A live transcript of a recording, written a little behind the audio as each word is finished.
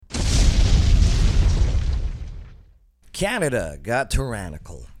Canada got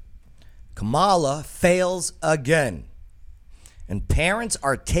tyrannical. Kamala fails again. And parents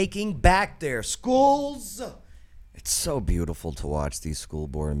are taking back their schools. It's so beautiful to watch these school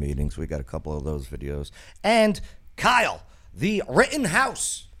board meetings. We got a couple of those videos. And Kyle, the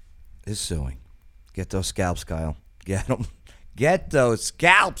Rittenhouse, is suing. Get those scalps, Kyle. Get them. Get those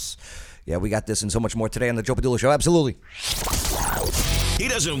scalps. Yeah, we got this and so much more today on the Joe Padula Show. Absolutely. He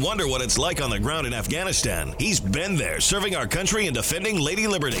doesn't wonder what it's like on the ground in Afghanistan. He's been there, serving our country and defending Lady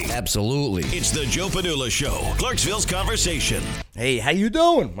Liberty. Absolutely. It's the Joe Padula Show, Clarksville's Conversation. Hey, how you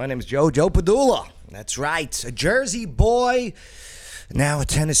doing? My name is Joe Padula. That's right. A Jersey boy, now a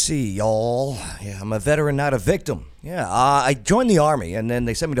Tennessee, y'all. Yeah, I'm a veteran, not a victim. Yeah, I joined the Army, and then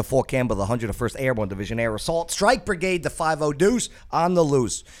they sent me to Fort Campbell, the 101st Airborne Division Air Assault Strike Brigade, the 50 Deuce, on the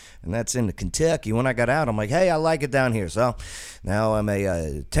loose. And that's in Kentucky. When I got out, I'm like, hey, I like it down here. So now I'm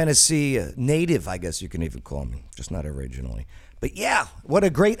a Tennessee native, I guess you can even call me, just not originally. But yeah, what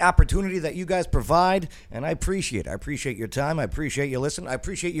a great opportunity that you guys provide, and I appreciate it. I appreciate your time. I appreciate you listening. I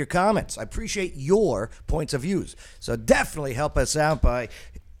appreciate your comments. I appreciate your points of views. So definitely help us out by,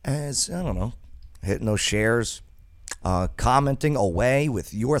 hitting those shares, commenting away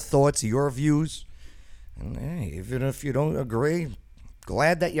with your thoughts, your views. And hey, even if you don't agree,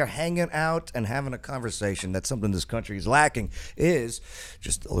 glad that you're hanging out and having a conversation. That's something this country is lacking, is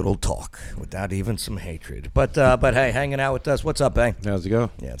just a little talk without even some hatred. But hey, hanging out with us. What's up, babe? How's it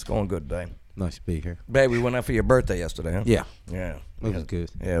go? Yeah, it's going good, babe. Nice to be here. Babe, we went out for your birthday yesterday, huh? Yeah. Yeah. It was good.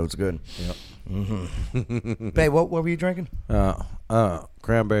 Yeah, it was good. Yep. Mm-hmm. Babe, what were you drinking?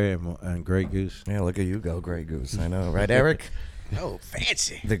 Cranberry and Grey Goose. Yeah, look at you go, Grey Goose. I know, right, Eric? Oh,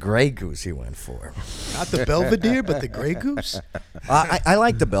 fancy. The Grey Goose he went for. Not the Belvedere, but the Grey Goose? I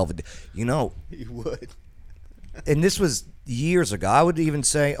like the Belvedere. You know. You would. And this was years ago. I would even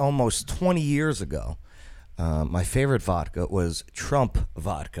say almost 20 years ago. My favorite vodka was Trump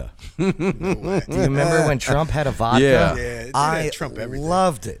vodka. No way. Do you remember when Trump had a vodka? Yeah. Yeah, I Trump everything.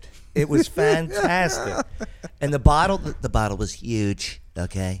 loved it. It was fantastic. And the bottle was huge,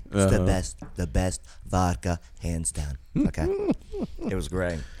 okay? It's the best vodka, hands down, okay? It was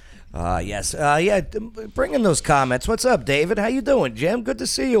great. Yes. Bring in those comments. What's up, David? How you doing, Jim? Good to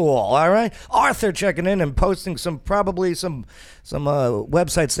see you all right? Arthur checking in and posting some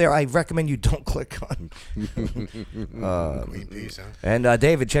websites there I recommend you don't click on. Greenpeace, huh? And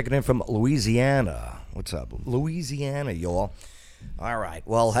David checking in from Louisiana. What's up? Louisiana, y'all. All right.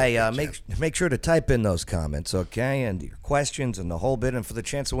 Well, hey, make sure to type in those comments, okay, and your questions and the whole bit. And for the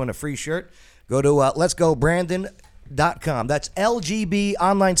chance to win a free shirt, go to letsgobrandon.com. That's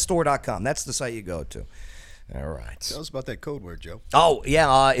lgbonlinestore.com. That's the site you go to. All right. Tell us about that code word, Joe. Oh,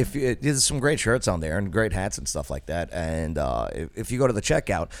 yeah. There's some great shirts on there and great hats and stuff like that. And if you go to the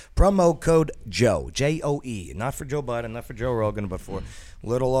checkout, promo code Joe, Joe, not for Joe Biden, not for Joe Rogan, but for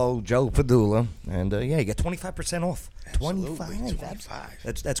little old Joe Padula. And you get 25% off. Absolutely.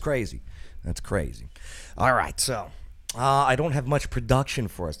 25. That's crazy. That's crazy. All right. So I don't have much production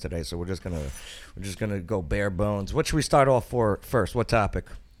for us today, so we're just gonna go bare bones. What should we start off for first? What topic?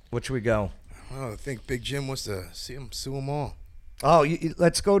 What should we go? Oh, I think Big Jim wants to sue them all. Oh,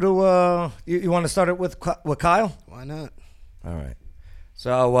 let's go to. You want to start it with Kyle? Why not? All right.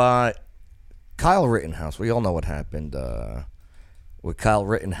 So Kyle Rittenhouse. We all know what happened with Kyle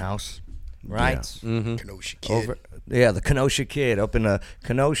Rittenhouse, right? Yeah. Mm-hmm. Kenosha Kid. The Kenosha Kid up in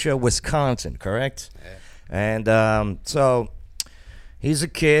Kenosha, Wisconsin, correct? Yeah. And so he's a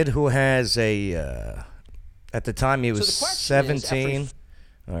kid who has at the time he was 17.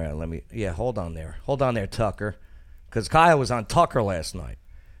 All right, hold on there, Tucker, because Kyle was on Tucker last night.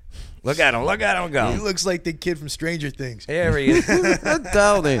 Look at him go. He looks like the kid from Stranger Things. There he is.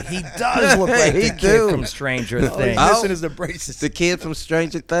 Don't he? He does look like the kid from Stranger Things. Listen as the braces. The kid from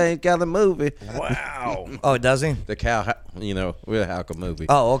Stranger Things got a movie. Wow. Oh, does he? The cow, Will Halka movie.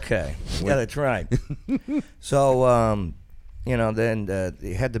 Oh, okay. Yeah, that's right. So, then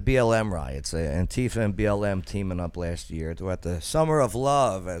you had the BLM riots, Antifa and BLM teaming up last year throughout the Summer of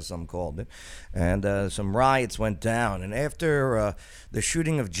Love, as some called it, and some riots went down. And after the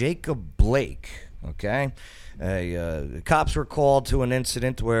shooting of Jacob Blake, okay, the cops were called to an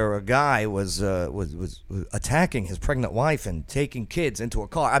incident where a guy was attacking his pregnant wife and taking kids into a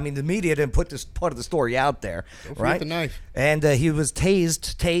car. I mean, the media didn't put this part of the story out there, right? The knife. And he was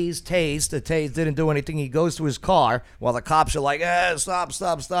tased. The tase didn't do anything. He goes to his car while the cops are like,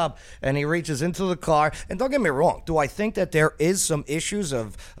 stop. And he reaches into the car. And don't get me wrong. Do I think that there is some issues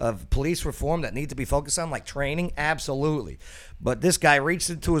of police reform that need to be focused on, like training? Absolutely. But this guy reached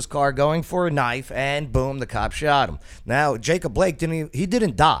into his car going for a knife, and boom, the cop shot him. Now, Jacob Blake, he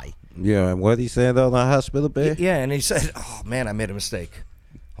didn't die. Yeah, and what he said on the hospital bed? Yeah, and he said, "Oh man, I made a mistake."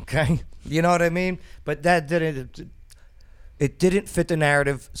 Okay, you know what I mean? But that didn't. It didn't fit the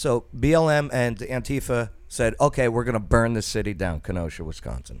narrative. So BLM and Antifa said, "Okay, we're going to burn the city down, Kenosha,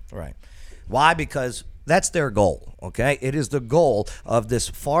 Wisconsin." Right? Why? Because that's their goal. Okay, it is the goal of this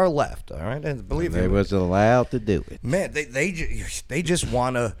far left. All right, and believe They me, was allowed to do it. man, they just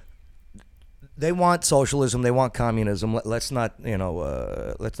want to. They want socialism. They want communism. Let's not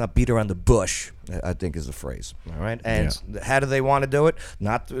let's not beat around the bush, I think is the phrase. All right. And how do they want to do it?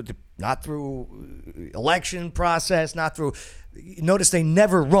 Not through election process. Not through. Notice they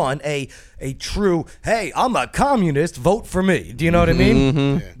never run a true. Hey, I'm a communist. Vote for me. Do you know what I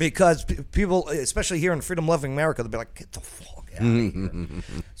mean? Yeah. Because people, especially here in freedom-loving America, they'll be like, get the fuck out of here.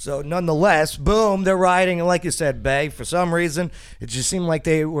 So nonetheless, boom, they're riding, and like you said, Bay, for some reason, it just seemed like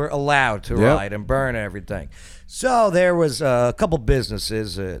they were allowed to ride and burn everything. So there was a couple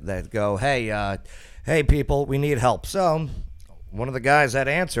businesses that go, hey, people, we need help. So one of the guys that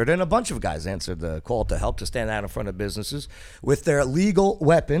answered, and a bunch of guys answered the call to help to stand out in front of businesses with their legal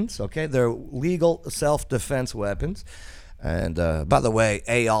weapons, okay, their legal self-defense weapons. And by the way,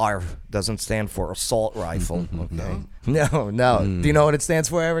 AR doesn't stand for assault rifle. Okay? No. Do you know what it stands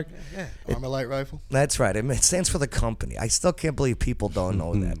for, Eric? Yeah, Armor Light Rifle. That's right. It stands for the company. I still can't believe people don't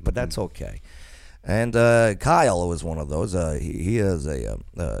know that, but that's okay. And Kyle was one of those. He has a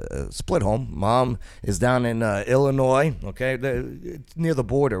split home. Mom is down in Illinois, okay, it's near the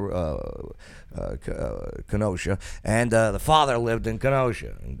border, Kenosha. And the father lived in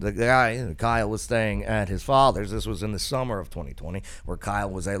Kenosha. The guy, Kyle, was staying at his father's. This was in the summer of 2020, where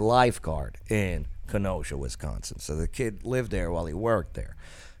Kyle was a lifeguard in Kenosha, Wisconsin. So the kid lived there while he worked there.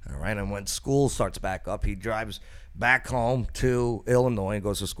 All right, and when school starts back up, he drives back home to Illinois and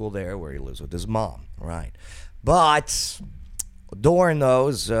goes to school there where he lives with his mom. Right, but during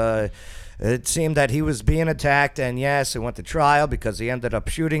those, it seemed that he was being attacked, and yes, it went to trial because he ended up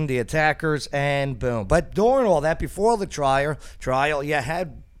shooting the attackers, and boom. But during all that, before the trial, you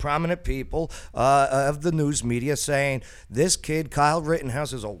had prominent people of the news media saying this kid Kyle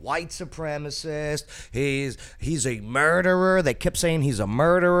Rittenhouse is a white supremacist. He's a murderer. They kept saying he's a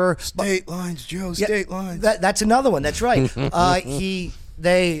murderer. State lines, Joe. State lines. That's another one. That's right.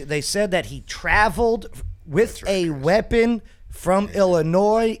 They said that he traveled with a weapon from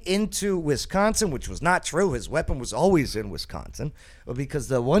Illinois into Wisconsin, which was not true. His weapon was always in Wisconsin, because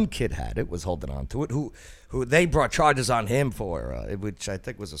the one kid had it, was holding on to it, who they brought charges on him for, which I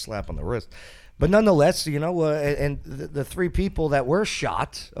think was a slap on the wrist. But nonetheless, and the three people that were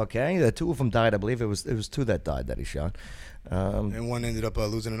shot, okay, the two of them died, I believe. It was two that died that he shot. And one ended up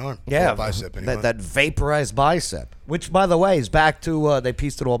losing an arm. Yeah, or a bicep. Anyway. that vaporized bicep, which, by the way, is back to, they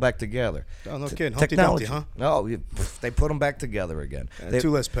pieced it all back together. Oh, no kidding. Humpty Dumpty, huh? No, they put them back together again.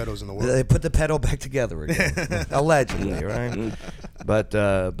 Two less pedals in the world. They put the pedal back together again, allegedly, right?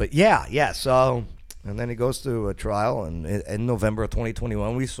 But yeah. So, and then he goes to a trial, and in November of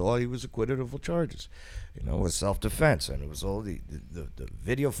 2021, we saw he was acquitted of all charges. With self-defense, and it was all the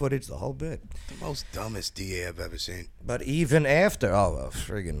video footage, the whole bit. The most dumbest DA I've ever seen. But even after,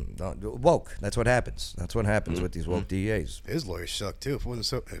 friggin' woke. That's what happens. That's what happens with these woke DAs. His lawyers suck too. If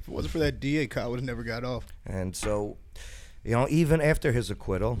it wasn't for that DA, Kyle would have never got off. And so, even after his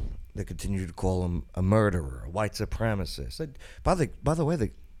acquittal, they continued to call him a murderer, a white supremacist. By the way,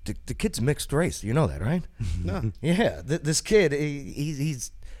 the kid's mixed race. You know that, right? No. Yeah, this kid,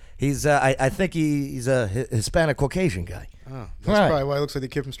 I think he's a Hispanic Caucasian guy. Oh, that's probably why it looks like the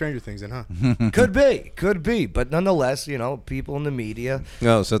kid from Stranger Things then, huh? Could be. But nonetheless, people in the media.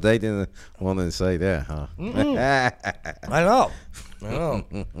 No, so they didn't want to say that, huh? I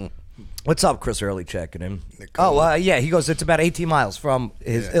know. What's up, Chris Early checking him? Yeah, he goes, it's about 18 miles from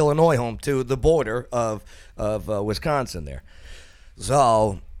his Illinois home to the border of Wisconsin there.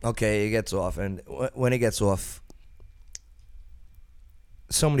 So, okay, he gets off. And when he gets off,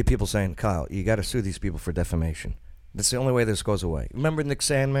 so many people saying, Kyle, you got to sue these people for defamation. That's the only way this goes away. Remember Nick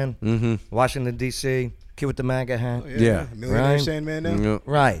Sandman? Mm-hmm. Washington, D.C., kid with the MAGA hat? Oh, yeah. Millionaire right? Sandman now? Yep.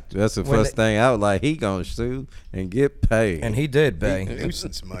 Right. That's the first thing I was like, he going to sue and get paid. And he did, Bay.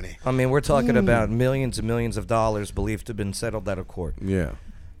 Nuisance money. I mean, we're talking about millions and millions of dollars believed to have been settled out of court. Yeah.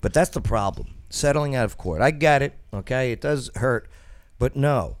 But that's the problem. Settling out of court. I get it, okay? It does hurt. But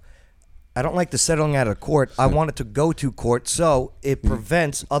no. I don't like the settling out of court. I want it to go to court so it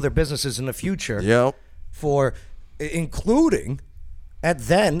prevents other businesses in the future for, including, and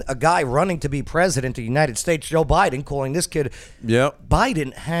then a guy running to be president of the United States, Joe Biden, calling this kid. Yep.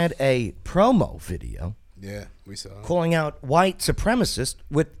 Biden had a promo video. Yeah, we saw it. Calling out white supremacist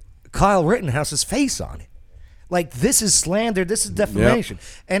with Kyle Rittenhouse's face on it. Like, this is slander. This is defamation.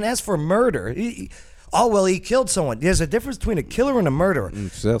 And as for murder, he killed someone. There's a difference between a killer and a murderer.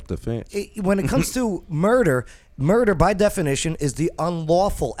 Self-defense. When it comes to murder by definition is the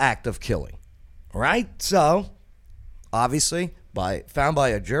unlawful act of killing, right? So, obviously, found by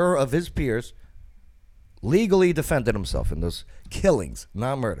a juror of his peers, legally defended himself in those killings,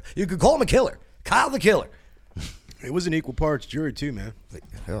 not murder. You could call him a killer. Kyle the Killer. It was an equal parts jury too, man.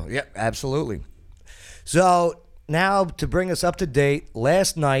 Oh, yeah, absolutely. So now to bring us up to date,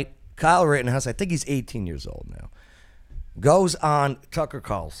 last night, Kyle Rittenhouse, I think he's 18 years old now, goes on Tucker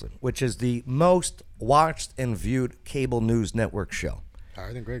Carlson, which is the most watched and viewed cable news network show.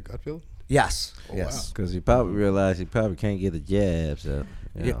 Higher than Greg Gutfeld? Yes. Oh, yes. Because he probably realized he probably can't get a jab. So,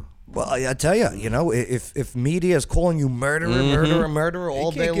 you know. Well, I tell you, if media is calling you murderer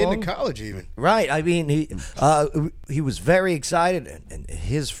all day long, he can't get into college even. Right. I mean, he was very excited, and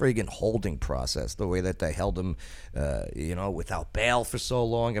his friggin' holding process, the way that they held him, without bail for so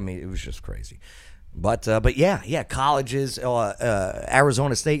long. I mean, it was just crazy. But yeah, colleges,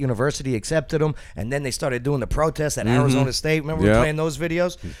 Arizona State University accepted him, and then they started doing the protests at Arizona State. Remember we were playing those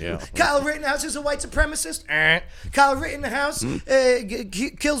videos? Yeah. Kyle Rittenhouse is a white supremacist. Kyle Rittenhouse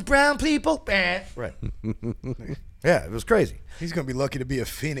kills brown people. Right. Yeah, it was crazy. He's gonna be lucky to be a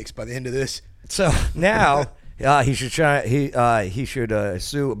phoenix by the end of this. So now he should try. He should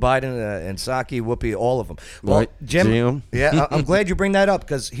sue Biden and Psaki, Whoopi, all of them. Well, Right. Jim. Yeah, I'm glad you bring that up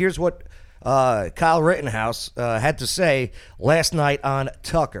because here's what Kyle Rittenhouse had to say last night on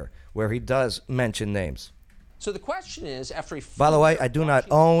Tucker, where he does mention names. So the question is, after a By the way, I do not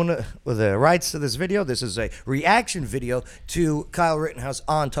own the rights to this video. This is a reaction video to Kyle Rittenhouse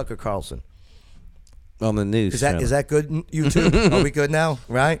on Tucker Carlson. On the news. Is that good, YouTube? Are we good now?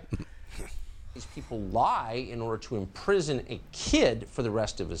 Right? these people lie in order to imprison a kid for the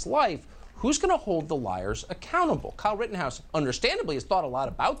rest of his life, who's going to hold the liars accountable? Kyle Rittenhouse, understandably, has thought a lot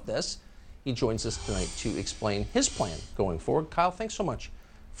about this. He joins us tonight to explain his plan going forward. Kyle, thanks so much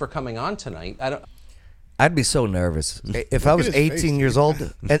for coming on tonight. I'd be so nervous if I was 18 years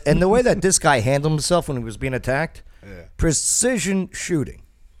old. And the way that this guy handled himself when he was being attacked, precision shooting.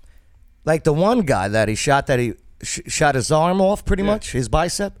 Like the one guy that he shot shot his arm off pretty much, his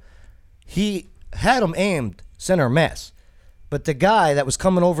bicep. He had him aimed center mass. But the guy that was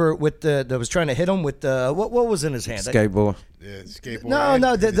coming over with that was trying to hit him with what was in his hand? Skateboard. Yeah, skateboard.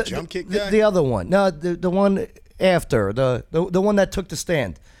 No, the jump kick guy? The other one. No, the one after the one that took the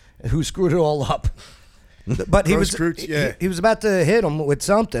stand, who screwed it all up. But he was he was about to hit him with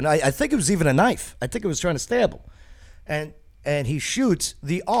something. I think it was even a knife. I think it was trying to stab him, and he shoots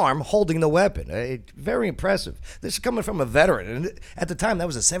the arm holding the weapon. Very impressive. This is coming from a veteran, and at the time that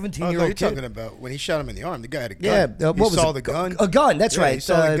was a 17-year-old you're kid. talking about when he shot him in the arm. The guy had a gun. Yeah, he saw the gun. A gun. That's right. He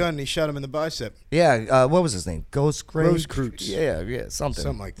saw the gun. and He shot him in the bicep. Yeah. What was his name? Rosecroots. Yeah.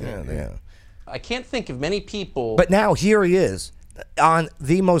 Something like that. Yeah. I can't think of many people. But now here he is on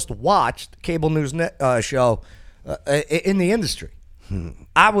the most watched cable news show in the industry.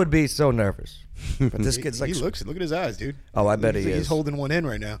 I would be so nervous. But this kid's like... Look at his eyes, dude. Oh, I bet he is. He's holding one in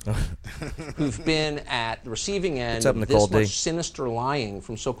right now. Who've been at the receiving end up, of Nicole this much D? sinister lying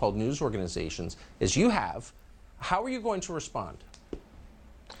from so-called news organizations as you have. How are you going to respond?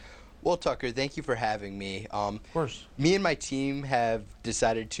 Well, Tucker, thank you for having me. Of course. Me and my team have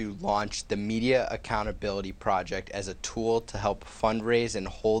decided to launch the Media Accountability Project as a tool to help fundraise and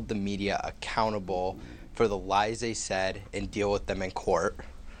hold the media accountable for the lies they said and deal with them in court.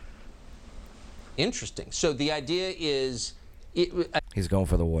 Interesting. So the idea is... He's going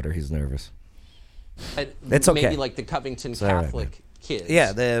for the water. He's nervous. It's okay. Maybe like the Covington Catholic kids.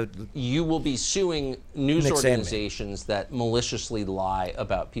 Yeah. You will be suing news Nick organizations that maliciously lie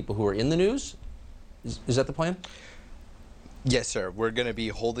about people who are in the news? Is that the plan? Yes, sir. We're going to be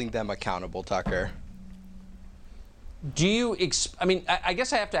holding them accountable, Tucker. Do you, I mean, I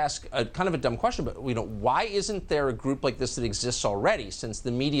guess I have to ask a kind of a dumb question, but why isn't there a group like this that exists already? Since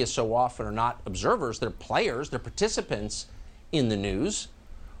the media so often are not observers, they're players, they're participants in the news.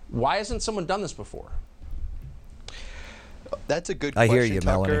 Why hasn't someone done this before? That's a good I question, hear you,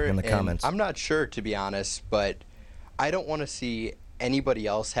 Tucker, Melanie, in the and comments. I'm not sure, to be honest, but I don't want to see anybody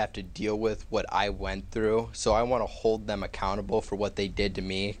else have to deal with what I went through, so I want to hold them accountable for what they did to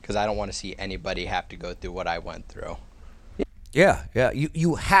me, because I don't want to see anybody have to go through what I went through. Yeah.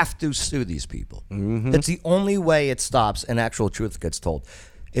 You have to sue these people. Mm-hmm. It's the only way it stops and actual truth gets told.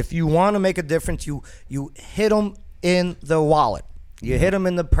 If you want to make a difference, you hit them in the wallet. You hit them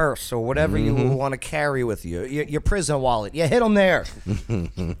in the purse or whatever you want to carry with you. Your prison wallet. You hit them there.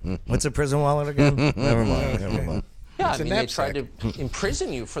 What's a prison wallet again? Never mind. Yeah, It's I a mean, they tried knapsack. to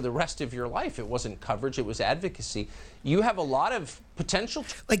imprison you for the rest of your life. It wasn't coverage, it was advocacy. You have a lot of potential.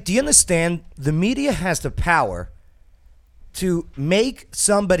 Like, do you understand? The media has the power to make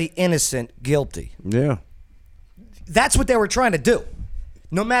somebody innocent guilty. Yeah. That's what they were trying to do.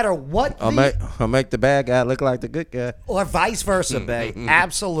 No matter what, I'll make the bad guy look like the good guy. or vice versa, Bay.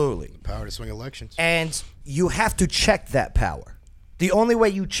 Absolutely. Power to swing elections. And you have to check that power. The only way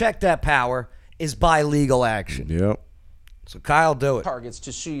you check that power is by legal action. Yep. So, Kyle, do it. Targets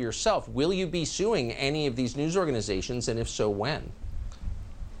to sue yourself. Will you be suing any of these news organizations, and if so, when?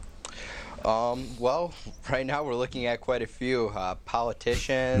 Well, right now we're looking at quite a few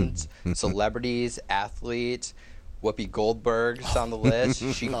politicians, celebrities, athletes. Whoopi Goldberg's on the list.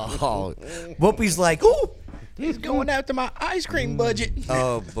 She, Oh, Whoopi's like, ooh. He's going after my ice cream budget.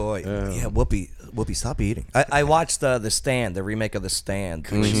 Oh, boy. Yeah, Whoopi, stop eating. I watched The Stand, the remake of The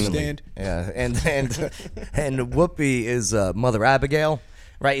Stand. recently. Stand. Yeah, and Whoopi is Mother Abigail,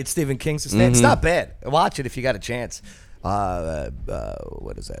 right? It's Stephen King's The Stand. It's not bad. Watch it if you got a chance.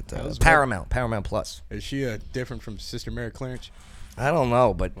 What is that? Paramount Plus. Is she different from Sister Mary Clarence? I don't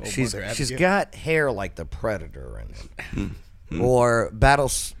know, but Oh, she's Mother she's Abigail. got hair like the Predator in it. Or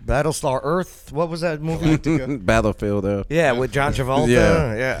Battlestar Earth. What was that movie? Battlefield, though. Yeah, with John Travolta.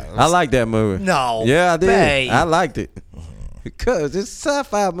 Yeah. I like that movie. No, Yeah, I did. Bay. I liked it. Because it's a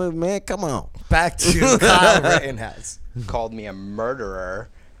sci-fi movie, man. Come on. Back to Kyle Rittenhouse. called me a murderer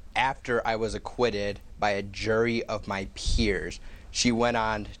after I was acquitted by a jury of my peers. She went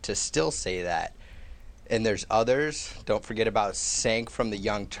on to still say that. And there's others. Don't forget about Sank from the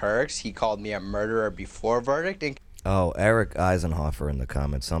Young Turks. He called me a murderer before verdict. And Oh, Eric Eisenhofer in the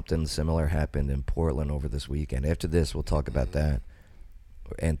comments. Something similar happened in Portland over this weekend. After this, we'll talk about that.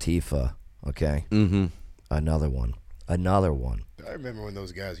 Antifa, okay? Mm-hmm. Another one. I remember when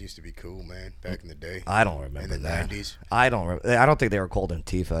those guys used to be cool, man, back in the day. I don't remember in the that. 90s. I don't think they were called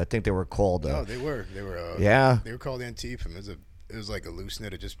Antifa. I think they were called. No, they were. Yeah. They were called Antifa. It was like a loose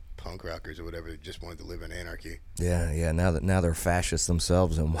knit of just punk rockers or whatever that just wanted to live in anarchy. Yeah. Now they're fascists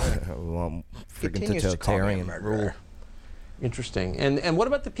themselves and want freaking continues to call me a totalitarian murderer. rule. Interesting. And what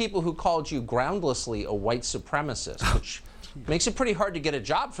about the people who called you groundlessly a white supremacist, which makes it pretty hard to get a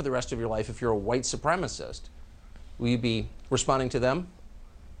job for the rest of your life if you're a white supremacist? Will you be responding to them?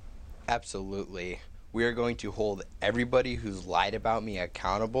 absolutely. We are going to hold everybody who's lied about me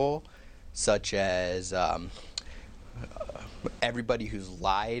accountable, such as everybody who's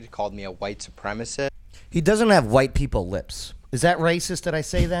lied, called me a white supremacist. He doesn't have white people lips. Is that racist that I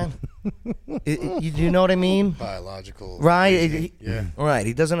say that? You know what I mean? Biological. Right? reasoning. Yeah. Right.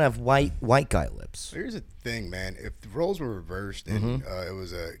 He doesn't have white guy lips. Here's the thing, man. If the roles were reversed and it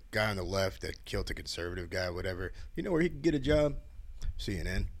was a guy on the left that killed a conservative guy, whatever, you know where he could get a job?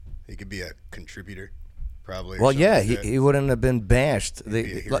 CNN. He could be a contributor, probably. or Well, something yeah, like that. he wouldn't have been bashed. He'd be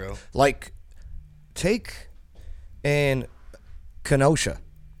a hero. Like, take in Kenosha,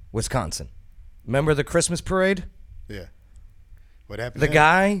 Wisconsin. Remember the Christmas parade? Yeah. What happened? The there?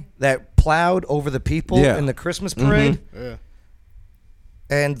 guy that plowed over the people Yeah. in the Christmas parade? Yeah.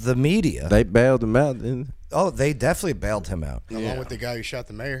 And the media. They bailed him out, didn't They definitely bailed him out. Along with the guy who shot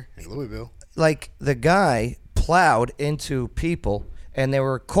the mayor in Louisville. Like, the guy plowed into people, and they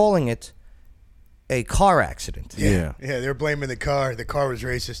were calling it a car accident. Yeah. Yeah, they were blaming the car. The car was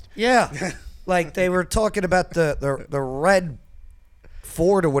racist. Yeah. Like, they were talking about the red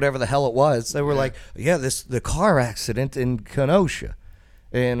Ford or whatever the hell it was. They were like, the car accident in Kenosha,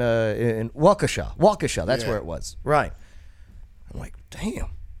 in Waukesha. That's Yeah. where it was. Right. I'm like, damn.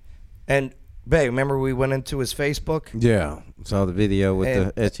 And Bay, remember we went into his Facebook, Yeah. Saw the video with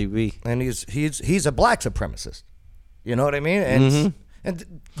And- the SUV. and he's a black supremacist. You know what I mean? And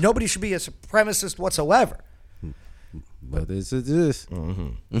and nobody should be a supremacist whatsoever. But this is this.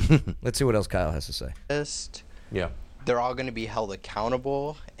 Let's see what else Kyle has to say. Yeah. They're all going to be held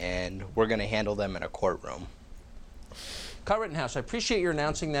accountable, and we're going to handle them in a courtroom. Kyle Rittenhouse, I appreciate your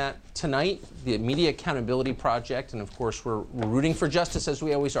announcing that tonight, the Media Accountability Project, and of course we're rooting for justice as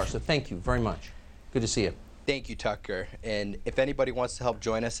we always are. So thank you very much. Good to see you. Thank you, Tucker. And if anybody wants to help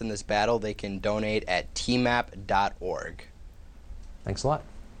join us in this battle, they can donate at tmap.org. Thanks a lot.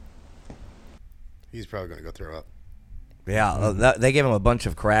 He's probably going to go throw up. Yeah, they gave him a bunch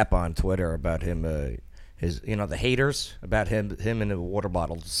of crap on Twitter about him, the haters about him in a water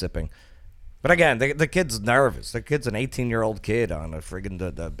bottle sipping. But again, the kid's nervous. The kid's an 18-year-old kid on a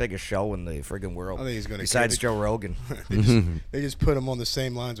friggin' the biggest show in the friggin' world. I think he's gonna besides kill Joe Rogan. They just put him on the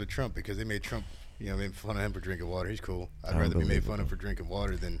same lines with Trump because they made Trump, made fun of him for drinking water. He's cool. I'd rather be made fun of for drinking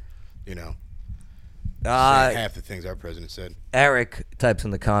water than, saying half the things our president said. Eric types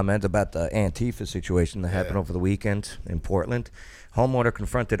in the comment about the Antifa situation that happened over the weekend in Portland. Homeowner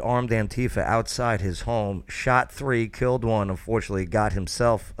confronted armed Antifa outside his home, shot 3, killed 1. Unfortunately, got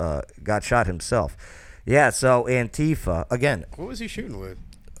shot himself. Yeah, so Antifa again. What was he shooting with?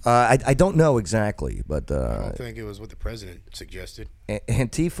 I don't know exactly, but I don't think it was what the president suggested.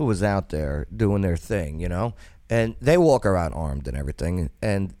 Antifa was out there doing their thing, you know, and they walk around armed and everything.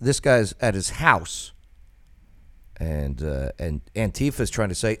 And this guy's at his house. And Antifa's trying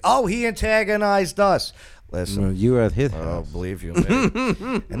to say, "Oh, he antagonized us." Listen, Well, you were at his house. believe you me.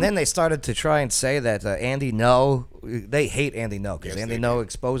 And then they started to try and say that Andy No, they hate Andy No because Andy No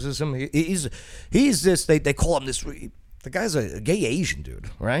exposes him. He's this. They call him this. The guy's a gay Asian dude,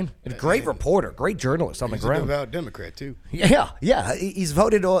 right? A great reporter, great journalist on the ground. He's a devout Democrat too. Yeah. He's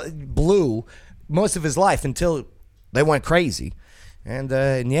voted blue most of his life until they went crazy. And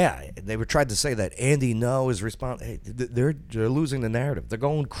yeah, they were trying to say that Andy No is responsible. Hey, they're losing the narrative. They're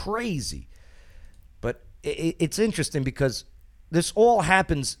going crazy. But it's interesting because this all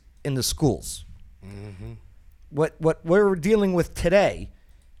happens in the schools. Mm-hmm. What we're dealing with today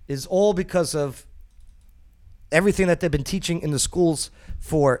is all because of everything that they've been teaching in the schools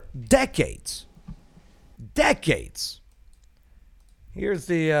for decades. Decades. Here's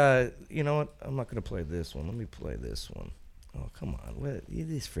the, you know what? I'm not going to play this one. Let me play this one. Oh, come on.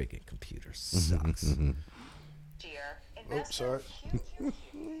 This freaking computer sucks. Oh, sorry.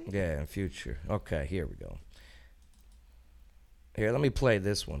 Yeah, in future. Okay, here we go. Here, let me play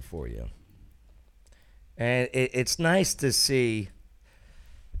this one for you. And it's nice to see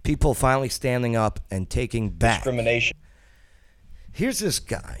people finally standing up and taking back. Discrimination. Here's this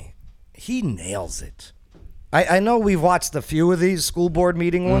guy. He nails it. I know we've watched a few of these school board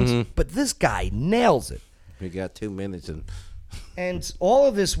meeting ones, but this guy nails it. We got 2 minutes. And all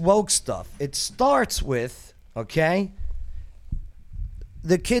of this woke stuff, it starts with, okay,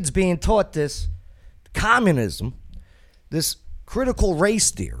 the kids being taught this communism, this critical race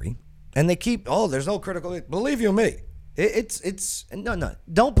theory, and they keep, there's no critical, believe you me. No,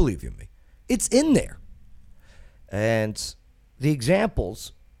 don't believe you me. It's in there. And the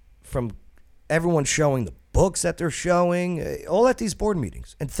examples from everyone showing the books that they're showing, all at these board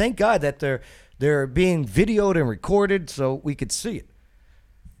meetings. And thank God that they're being videoed and recorded so we could see it.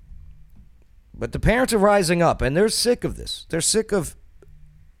 But the parents are rising up, and they're sick of this. They're sick of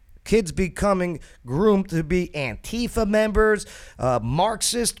kids becoming groomed to be Antifa members,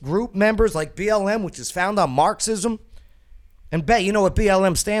 Marxist group members like BLM, which is found on Marxism. And Bet, you know what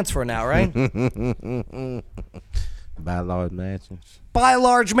BLM stands for now, right? Buy large mansions. Buy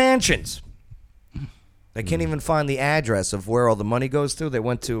large mansions. They can't even find the address of where all the money goes to. They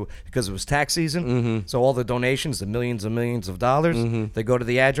went to, because it was tax season, so all the donations, the millions and millions of dollars, they go to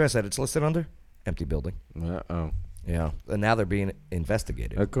the address that it's listed under. Empty building. Uh-oh. Yeah, and now they're being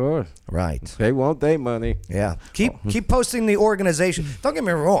investigated. Of course. Right. They want their money. Yeah. Keep posting the organization. Don't get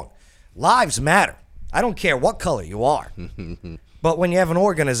me wrong. Lives matter. I don't care what color you are. But when you have an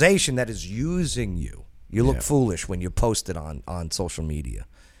organization that is using you, you look foolish when you post it on social media.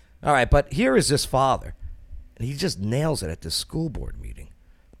 All right, but here is this father. And he just nails it at this school board meeting.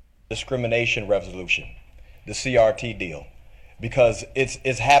 Discrimination resolution, the CRT deal, because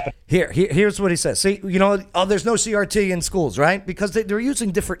it's happening. Here's what he says. See, you know, there's no CRT in schools, right? Because they're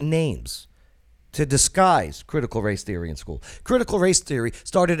using different names to disguise critical race theory in school. Critical race theory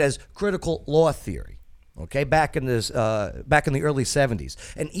started as critical law theory, okay, back in the early 70s.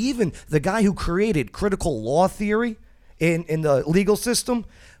 And even the guy who created critical law theory in the legal system,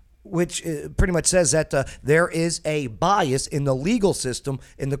 which pretty much says that there is a bias in the legal system,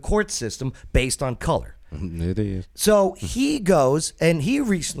 in the court system, based on color. It is. So he goes, and he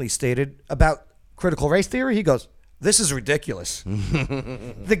recently stated about critical race theory, he goes, this is ridiculous.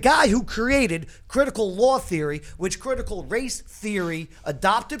 The guy who created critical law theory, which critical race theory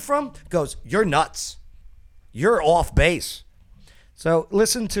adopted from, goes, you're nuts. You're off base. So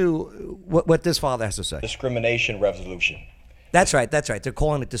listen to what this father has to say. Discrimination resolution. That's right. They're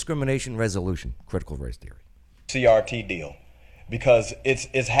calling it discrimination resolution, critical race theory. CRT deal, because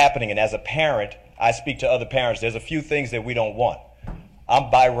it's happening. And as a parent, I speak to other parents. There's a few things that we don't want. I'm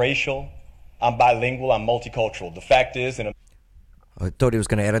biracial, I'm bilingual, I'm multicultural. The fact is, in I thought he was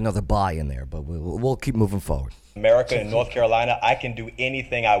going to add another bi in there, but we'll keep moving forward. America and North Carolina, I can do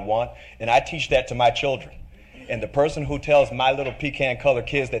anything I want, and I teach that to my children. And the person who tells my little pecan-colored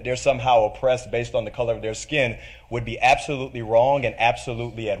kids that they're somehow oppressed based on the color of their skin would be absolutely wrong and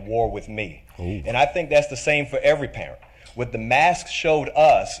absolutely at war with me. Ooh. And I think that's the same for every parent. What the masks showed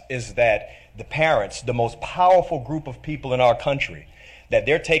us is that the parents, the most powerful group of people in our country, that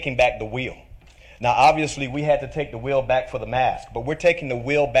they're taking back the wheel. Now, obviously, we had to take the wheel back for the mask, but we're taking the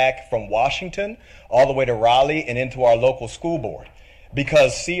wheel back from Washington all the way to Raleigh and into our local school board.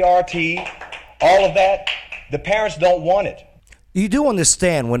 Because CRT, all of that, the parents don't want it. You do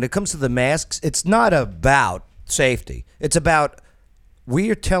understand when it comes to the masks, it's not about safety. It's about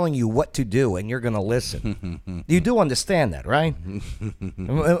we are telling you what to do and you're going to listen. You do understand that, right?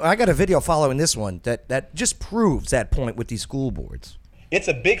 I got a video following this one that just proves that point with these school boards. It's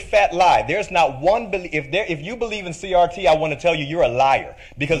a big fat lie. There's not one if you believe in CRT, I want to tell you you're a liar,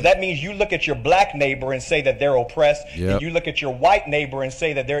 because that means you look at your black neighbor and say that they're oppressed, and you look at your white neighbor and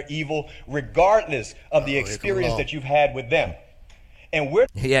say that they're evil, regardless of the experience that you've had with them. And we're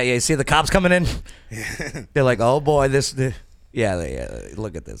you see the cops coming in. They're like, oh boy, look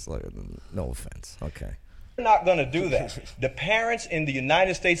at this. No offense. Okay. We're not going to do that. The parents in the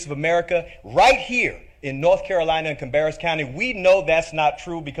United States of America, right here in North Carolina and Cabarrus County, we know that's not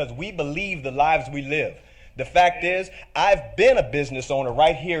true because we believe the lives we live. The fact is, I've been a business owner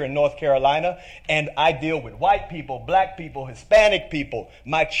right here in North Carolina, and I deal with white people, black people, Hispanic people.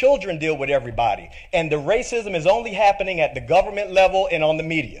 My children deal with everybody. And the racism is only happening at the government level and on the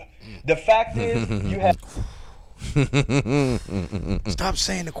media. The fact is, you have... Stop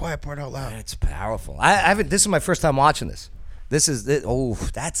saying the quiet part out loud. It's powerful. I haven't. This is my first time watching this. That's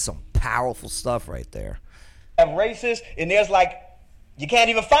some powerful stuff right there. Have racists, and there's you can't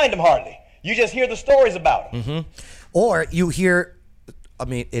even find them hardly. You just hear the stories about them. Mm-hmm. Or you hear,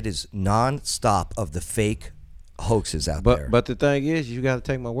 it is nonstop of the fake hoaxes out there. But the thing is, you got to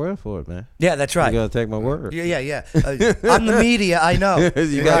take my word for it, man. Yeah, that's right. You got to take my word. Yeah. I'm the media, I know.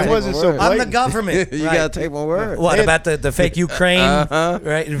 I'm the government. You got to take my word. What about the fake Ukraine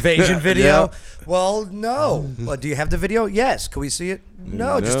invasion video? Yeah. Well, no. Well, do you have the video? Yes. Can we see it?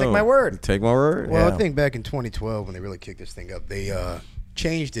 No, just take my word. Take my word. Well, I think back in 2012 when they really kicked this thing up, they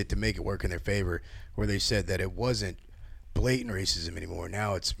changed it to make it work in their favor, where they said that it wasn't blatant racism anymore.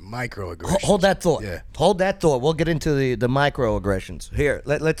 Now it's microaggressions. Hold that thought. Yeah. Hold that thought. We'll get into the microaggressions. Here,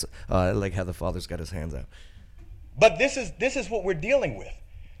 let's I like how the father's got his hands out. But this is what we're dealing with.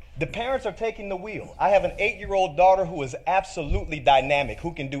 The parents are taking the wheel. I have an 8-year-old daughter who is absolutely dynamic,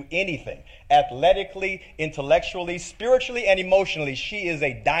 who can do anything. Athletically, intellectually, spiritually, and emotionally, she is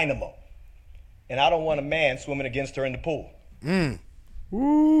a dynamo. And I don't want a man swimming against her in the pool.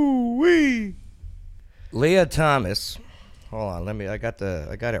 Ooh-wee. Leah Thomas. Hold on, I got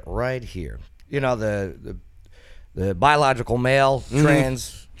it right here. You know, the biological male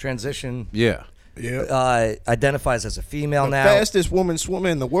transition. Yeah. Identifies as a female now. Fastest woman swimmer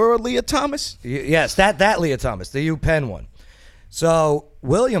in the world, Leah Thomas. Yes, that Leah Thomas, the UPenn one. So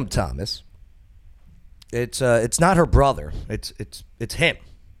William Thomas, it's not her brother. It's him.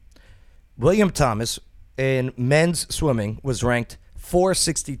 William Thomas in men's swimming was ranked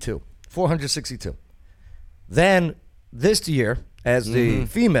 462. Then this year, as the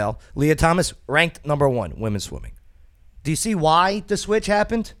female, Leah Thomas ranked number 1 women's swimming. Do you see why the switch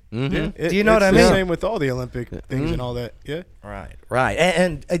happened? Mm-hmm. Do you know what I mean? It's the same with all the Olympic things and all that. Yeah. Right.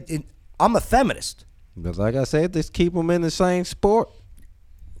 And I'm a feminist. But like I said, just keep them in the same sport.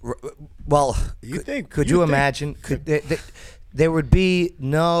 Well, could you imagine? There would be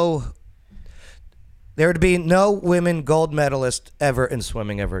no women gold medalists ever in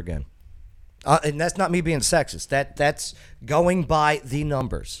swimming ever again. And that's not me being sexist. That's going by the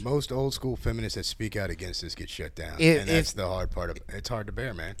numbers. Most old school feminists that speak out against this get shut down, and that's the hard part of it. It's hard to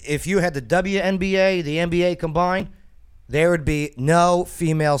bear, man. If you had the WNBA, the NBA combined, there would be no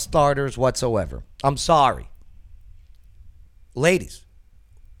female starters whatsoever. I'm sorry. Ladies,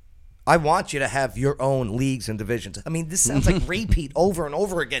 I want you to have your own leagues and divisions. I mean, this sounds like repeat over and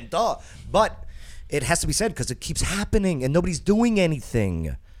over again, duh. But it has to be said because it keeps happening and nobody's doing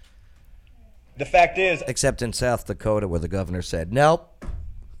anything. The fact is... Except in South Dakota where the governor said, nope,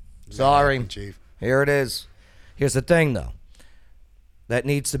 sorry, Chief. Here it is. Here's the thing, though. That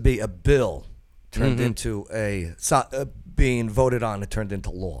needs to be a bill turned into being voted on and turned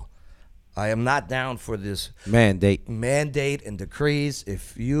into law. I am not down for this mandate and decrees.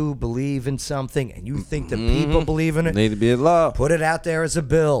 If you believe in something and you think the people believe in it, need to be a law. Put it out there as a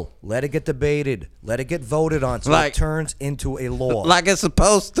bill. Let it get debated. Let it get voted on so it turns into a law. Like it's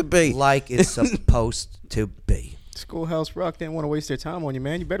supposed to be. Like it's supposed to be. Schoolhouse Rock didn't want to waste their time on you,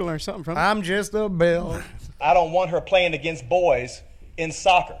 man. You better learn something from it. I'm just a bill. I don't want her playing against boys in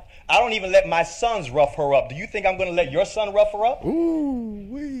soccer. I don't even let my sons rough her up. Do you think I'm going to let your son rough her up?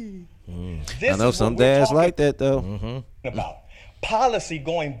 Ooh-wee. I know some dads like that, though. About policy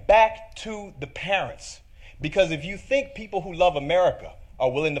going back to the parents. Because if you think people who love America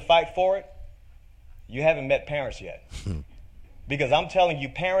are willing to fight for it, you haven't met parents yet. Because I'm telling you,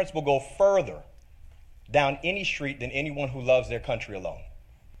 parents will go further down any street than anyone who loves their country alone.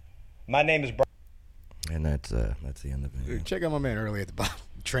 My name is Brian. And that's the end of it. Dude, check out my man early at the bottom.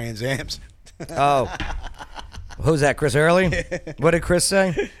 Trans Amps. Oh. Who's that, Chris Early? What did Chris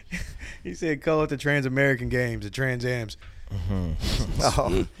say? He said, call it the Trans American Games, the Trans Amps.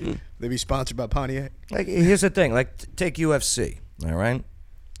 Oh. They be sponsored by Pontiac. Like, here's the thing. Like, take UFC, all right?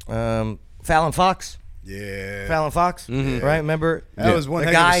 Fallon Fox? Yeah. Fallon Fox? Mm-hmm. Right? Remember? That was one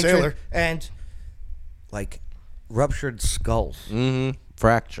the heck of a guy sailor. And, like, ruptured skulls. Mm-hmm.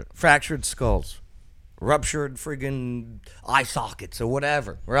 Fractured skulls. Ruptured friggin' eye sockets or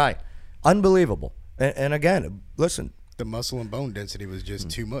whatever. Right. Unbelievable. And again, listen. The muscle and bone density was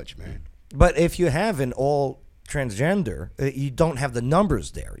just too much, man. But if you have an all transgender, you don't have the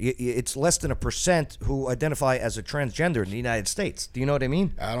numbers there. It's less than 1% who identify as a transgender in the United States. Do you know what I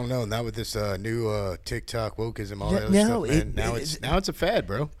mean? I don't know. Not with this new TikTok wokeism, all that No, other stuff, man. Now it's a fad,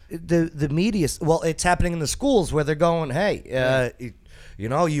 bro. The media, well, it's happening in the schools where they're going, hey, you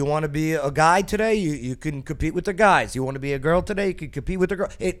know, you want to be a guy today, you can compete with the guys. You want to be a girl today, you can compete with the girl.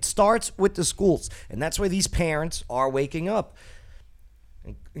 It starts with the schools, and that's why these parents are waking up,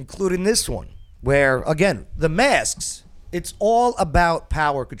 including this one, where, again, the masks, it's all about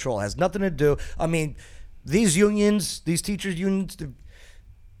power control. It has nothing to do, I mean, these unions, these teachers' unions,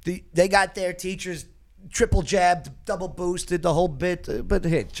 they got their teachers triple jabbed, double boosted, the whole bit. But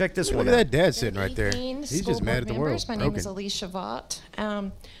hey, check this one Look out. at that dad sitting right there. Evening, He's school just mad board at the members. world. My name is Broken. Alicia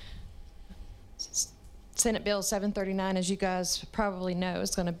Vaught. Senate Bill 739, as you guys probably know,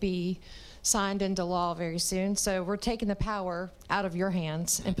 is going to be signed into law very soon. So we're taking the power out of your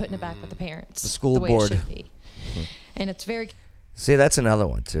hands and putting it back with the parents. The school way board. It should be. And it's very. See, that's another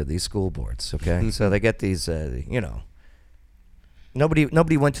one too. These school boards, okay? So they get these, you know.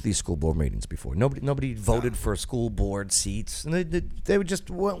 Nobody went to these school board meetings before. Nobody voted for school board seats, and they would just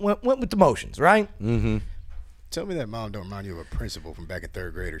went with the motions, right? Mm-hmm. Tell me that mom don't remind you of a principal from back in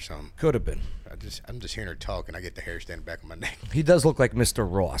 3rd grade or something. Could have been. I'm just hearing her talk, and I get the hair standing back on my neck. He does look like Mr.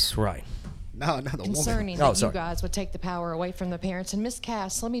 Ross, right? No, the concerning woman. that you guys would take the power away from the parents. And Ms.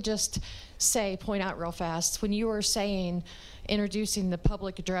 Cass, let me just point out real fast, when you were introducing the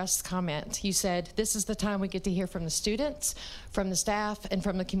public address comment, you said, this is the time we get to hear from the students, from the staff, and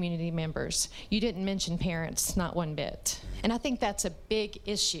from the community members. You didn't mention parents, not one bit. And I think that's a big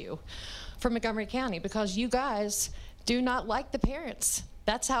issue for Montgomery County, because you guys do not like the parents.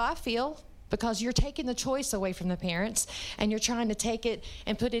 That's how I feel. Because you're taking the choice away from the parents, and you're trying to take it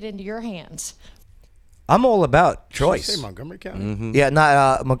and put it into your hands. I'm all about Did choice. you say Montgomery County? Mm-hmm. Yeah,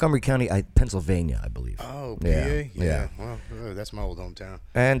 not Montgomery County, Pennsylvania, I believe. Oh, PA? Yeah. Well, that's my old hometown.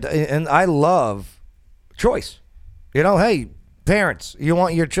 And I love choice. You know, hey, parents, you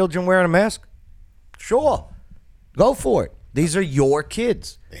want your children wearing a mask? Sure. Go for it. These are your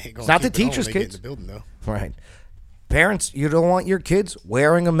kids. It's not the teacher's kids. In the building, though. Right. Parents, you don't want your kids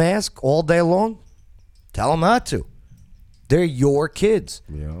wearing a mask all day long? Tell them not to. They're your kids.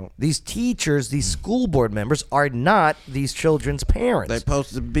 Yeah. These teachers, these school board members are not these children's parents. They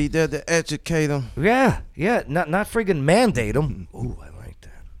supposed to be there to educate them. Yeah, not friggin' mandate them. Ooh, I like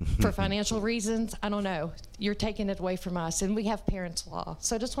that. For financial reasons, I don't know. You're taking it away from us, and we have parents' law.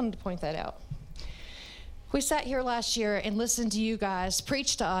 So I just wanted to point that out. We sat here last year and listened to you guys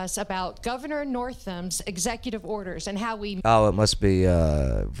preach to us about Governor Northam's executive orders and how we... Oh, it must be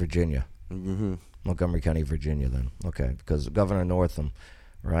Virginia. Mm-hmm. Montgomery County, Virginia, then. Okay, because Governor Northam,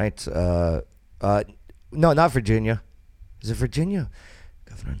 right? No, not Virginia. Is it Virginia?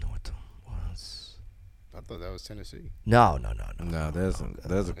 Governor Northam was... I thought that was Tennessee. No. No, there's a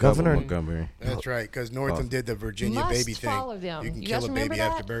Governor- couple Montgomery. That's right, because Northam did the Virginia must baby thing. follow them. You can You kill guys a remember baby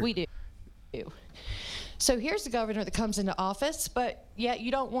that? after birth. We do. So here's the governor that comes into office, but yet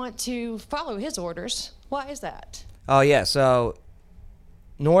you don't want to follow his orders. Why is that? Oh, yeah, so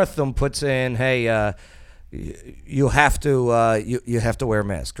Northam puts in, hey, you have to you have to wear a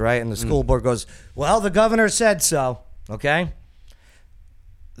mask, right? And the school board goes, well, the governor said so, okay?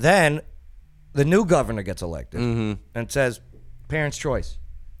 Then the new governor gets elected and says, parents' choice.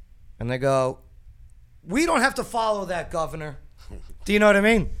 And they go, we don't have to follow that, governor. Do you know what I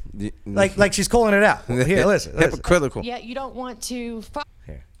mean? Like she's calling it out. Here, listen. Hypocritical. Yet you don't want to follow.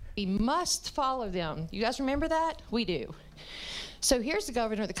 Here. We must follow them. You guys remember that? We do. So here's the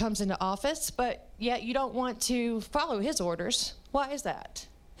governor that comes into office, but yet you don't want to follow his orders. Why is that?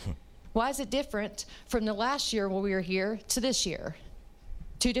 Why is it different from the last year when we were here to this year?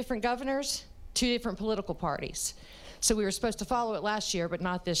 2 different governors, 2 different political parties. So we were supposed to follow it last year, but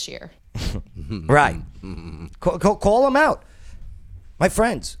not this year. Right. Call them out. My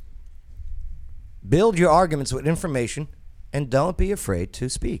friends, build your arguments with information and don't be afraid to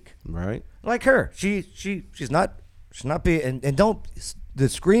speak. Right. Like her, she's not being and don't the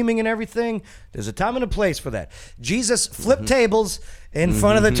screaming and everything. There's a time and a place for that. Jesus flipped tables in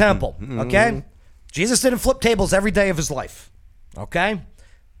front of the temple. Okay, Jesus didn't flip tables every day of his life. Okay,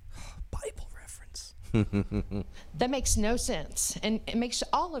 Bible reference. That makes no sense, and it makes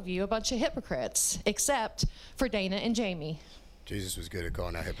all of you a bunch of hypocrites, except for Dana and Jamie. Jesus was good at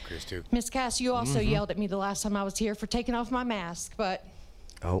calling out hypocrites too. Miss Cass, you also yelled at me the last time I was here for taking off my mask, but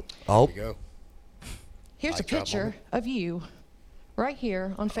Oh, There you go. here's a Mic drop picture moment. of you right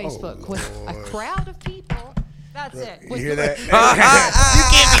here on Facebook with a Lord. crowd of people. That's it. You hear that? You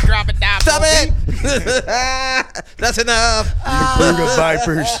can't be dropping down. Stop it! That's enough. You brood of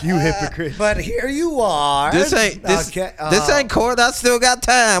vipers, you hypocrite. but here you are. This ain't court. I still got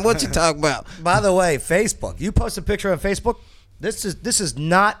time. What you talking about? By the way, Facebook. You post a picture on Facebook. This is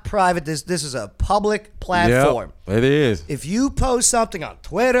not private. This is a public platform. Yep, it is. If you post something on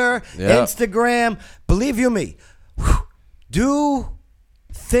Twitter, Yep. Instagram, believe you me, do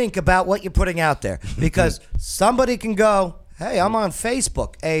think about what you're putting out there because somebody can go, "Hey, I'm on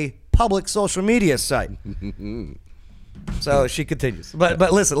Facebook, a public social media site." So she continues, but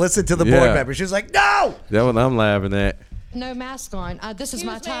listen to the board Yeah. member. She's like, "No." That's what I'm laughing at. No mask on. This is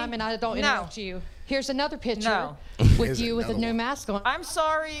my Excuse me? time, and I don't No. interrupt you. Here's another picture No. with Here's you with a another no one. mask on. I'm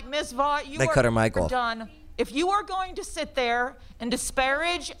sorry, Miss Vaught. You They are cut her mic off. done. If you are going to sit there and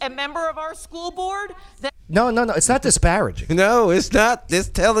disparage a member of our school board, then No. It's not disparaging. No, it's not. It's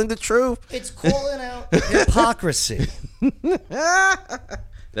telling the truth. It's calling out hypocrisy.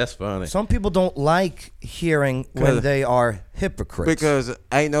 That's funny. Some people don't like hearing when they are hypocrites. Because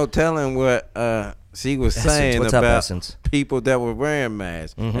ain't no telling what she was Essence. saying What's up, about Essence? people that were wearing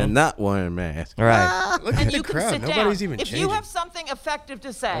masks and not wearing masks. All right. Look and at you the can crowd. sit Nobody's down. even If changing. you have something effective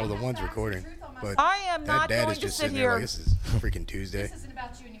to say, Oh, the one's recording. But I am that not dad going is to just sit sitting there here. like this is freaking Tuesday.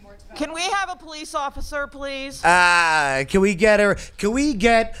 Can we have a police officer, please? Can we get her? Can we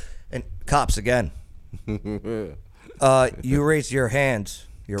get and cops again? You raise your hand,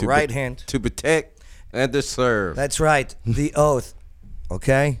 your To right pro- hand. to protect and to serve. That's right. The oath.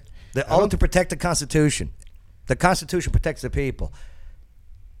 Okay. The oath to protect the Constitution. The Constitution protects the people.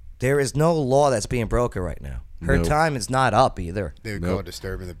 There is no law that's being broken right now. Her No. time is not up either. They would call it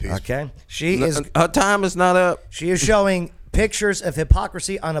disturbing the peace. Okay. She is. Her time is not up. She is showing pictures of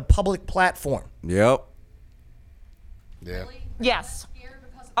hypocrisy on a public platform. Yep. Yeah. Yes.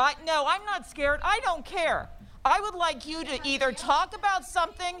 No, I'm not scared. I don't care. I would like you to either talk about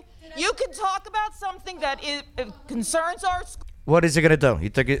something. You can talk about something that concerns our school What is it gonna do? You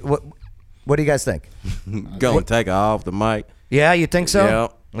think it? What do you guys think? Go and take her off the mic. Yeah, you think so? Yeah.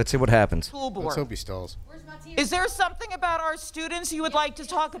 Let's see what happens. board. Let's hope he stalls. Is there something about our students you would like to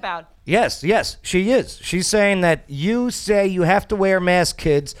talk about? Yes, she is. She's saying that you say you have to wear masks,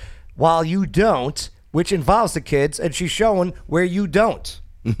 kids, while you don't, which involves the kids, and she's showing where you don't.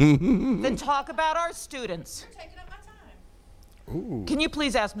 Then talk about our students. You're taking up my time. Can you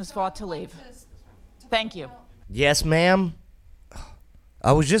please ask Ms. Vaught to leave? Thank you. Yes, ma'am.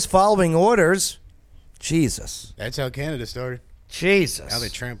 I was just following orders. Jesus. That's how Canada started. Jesus. Now they're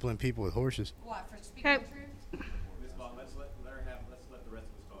trampling people with horses. Okay.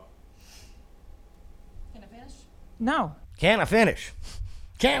 No. Can I finish?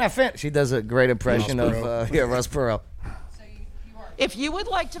 Can I finish? She does a great impression Ross of Russ Perot. If you would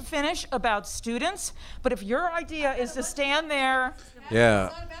like to finish about students, but if your idea is to stand there, Yeah.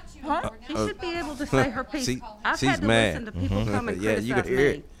 She should be able to say her piece. See, I've she's had to mad. listen to people come and Yeah, you criticize can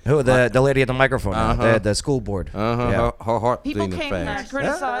hear me. it. Who, the lady at the microphone, Uh-huh. the school board. Uh-huh. Yeah. Her heart people beating came and fast.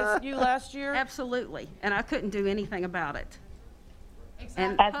 criticized you last year. Absolutely, and I couldn't do anything about it.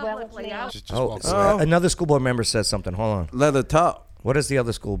 And As well as publicly, me. I Just Oh, walk away. another school board member says something. Hold on. Let her talk. What does the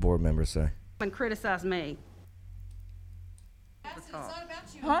other school board member say? and criticize me.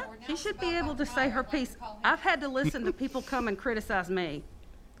 Huh? She should be able to say her piece. I've had to listen to people come and criticize me.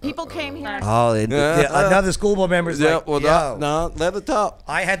 People came here. Oh, another school board member's Yeah, like, well, yo, no, let her talk.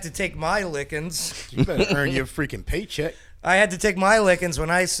 I had to take my lickings. You better earn your freaking paycheck. I had to take my lickings when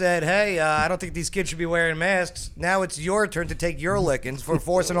I said, hey, I don't think these kids should be wearing masks. Now it's your turn to take your lickings for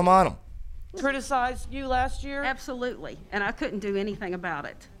forcing them on them. Criticized you last year. Absolutely, and I couldn't do anything about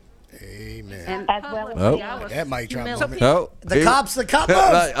it. Amen. And As well as publicly, me. I was That mic drop humiliated. moment. Oh, The cop moves.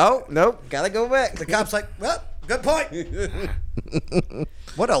 Like, oh, nope. Gotta go back. The cop's like, well, good point.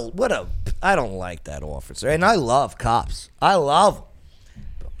 I don't like that officer. And I love cops. I love them.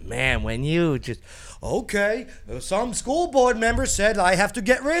 But man, when you just, okay, some school board member said I have to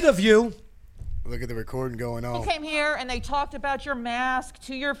get rid of you. Look at the recording going on. People came here and they talked about your mask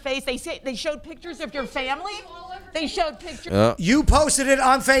to your face. They showed pictures of your family. They showed pictures. You posted it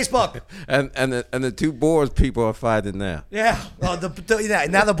on Facebook. And the two boards people are fighting now. Yeah. Oh, now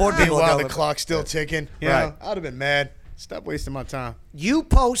the board people. While are the clock's still ticking. Right. I'd have been mad. Stop wasting my time. You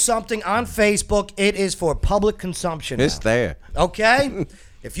post something on Facebook, it is for public consumption. It's now. there. Okay?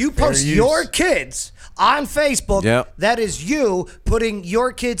 If you post use. your kids on Facebook, Yep. that is you putting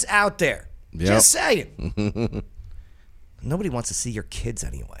your kids out there. Yep. Just saying. Nobody wants to see your kids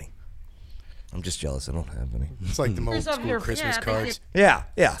anyway. I'm just jealous. I don't have any. It's like the old Pictures of school your- Christmas yeah, they cards.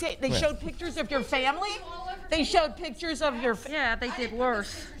 Yeah. They showed pictures of your family. They showed pictures of your. Yeah, they did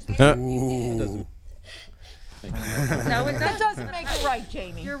worse. Ooh. No, it That doesn't. doesn't make it right,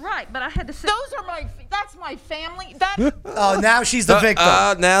 Jamie. You're right, but I had to say. Those are that's my family. That Oh, now she's the victim.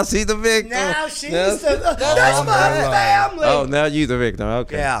 Now she's the victim. Now she's Now- that's my family. Oh, now you the victim.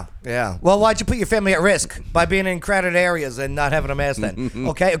 Okay. Yeah. Well, why'd you put your family at risk by being in crowded areas and not having a mask then?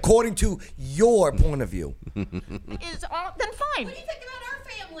 Okay, according to your point of view. is then fine. What do you think about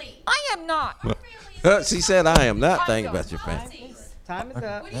our family? I am not. She said, "I am not thinking about your family." Time is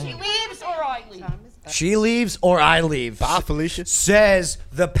up. She leaves or I leave. She leaves or I leave. Bye, Felicia. Says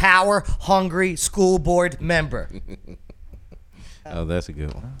the power-hungry school board member. Oh, that's a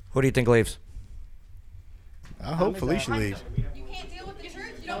good one. Who do you think leaves? I hope Felicia leaves. You can't deal with the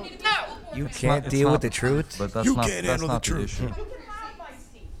truth. You don't need to be a school board You member. can't deal with the truth? But that's You not, can't that's handle not the the truth. issue.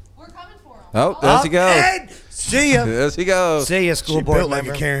 We're coming for them. Oh, there she goes. And see ya. There she goes. See ya, school She board built like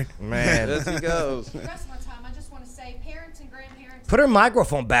member. a Karen. Man. There she goes. The rest of my time, I just want to say, parents and grandparents. Put her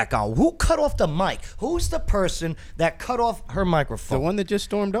microphone back on. Who cut off the mic? Who's the person that cut off her The microphone? one that just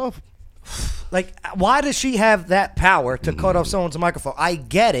stormed off. Like, why does she have that power to cut off someone's microphone? I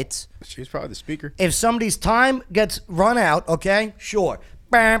get it. She's probably the speaker. If somebody's time gets run out, okay, sure.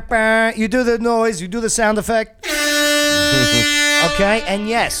 Bah, bah, you do the noise, you do the sound effect. Okay, and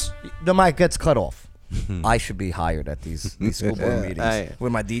yes, the mic gets cut off. I should be hired at these school board meetings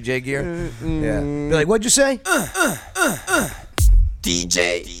with my DJ gear. Yeah. Be like, what'd you say?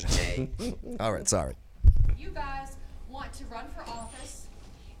 DJ. All right, sorry. You guys want to run for office.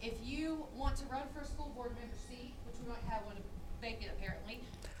 If you want to run for a school board member seat, which we might have one vacant apparently,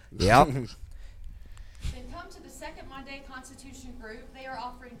 Yep. then come to the Second Monday Constitution group. They are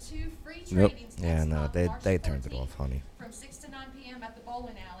offering 2 free Yep. trainings Yeah, next no, month, they March turned it 14th, off, honey. From 6 to 9 p.m. at the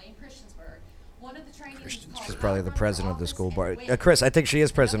bowling alley in Christiansburg. One of the trainings is called She's probably the Run for president of the Office school and board. Win. Chris, I think she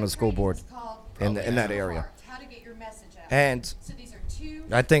is president of the school Another board training is called in that Program area. Heart, How to get your message out. And So these are 2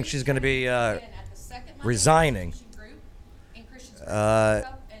 I think she's going to be at the Second Monday resigning. Constitution group in Christiansburg. Look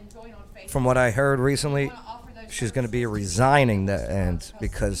up and join on Facebook. From what I heard recently, We wanna offer those she's going to be services resigning the end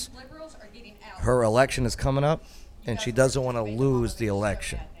because liberals are getting out. her election is coming up and she doesn't want to lose the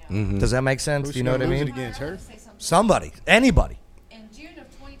election. Does that make sense? Do you know what I Who's it mean? against her? Somebody, anybody. In June of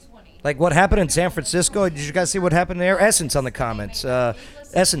 2020, Like what happened in San Francisco? Did you guys see what happened there? Essence on the comments.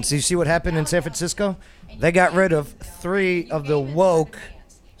 Essence, did you see what happened in San Francisco? They got rid of 3 of the woke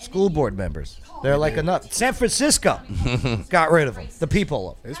school board members. They're like enough. San Francisco got rid of them. The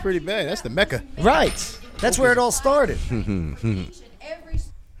people. It's pretty bad. That's the Mecca. Right. That's where it all started. each and every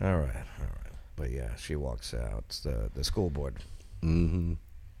All right. But yeah, she walks out. It's the school board. need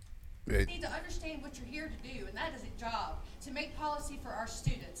to understand what you're here to do, and that is a job to make policy for our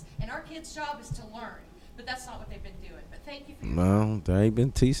students. And our kids' job is to learn, but that's not what they've been doing. But thank you for your No, they ain't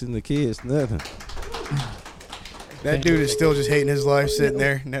been teaching the kids nothing. That dude is still just hating his life sitting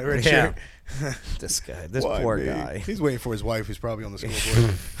there in that red Yeah. shirt. This guy, this Why, poor man? guy. He's waiting for his wife, who's probably on the school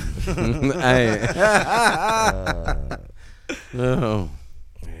board. Hey. No.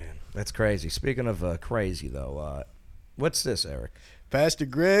 That's crazy. Speaking of crazy, though, what's this, Eric? Pastor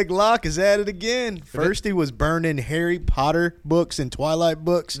Greg Locke is at it again. First, he was burning Harry Potter books and Twilight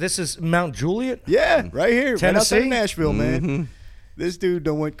books. This is Mount Juliet? Yeah, right here, right outside Tennessee? of Nashville, man. This dude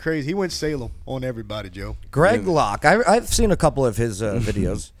done went crazy. He went Salem on everybody, Joe. Greg Locke. I've seen a couple of his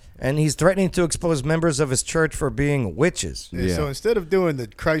videos, and he's threatening to expose members of his church for being witches. Yeah, so instead of doing the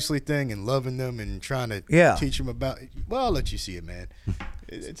Christly thing and loving them and trying to teach them about, well, I'll let you see it, man.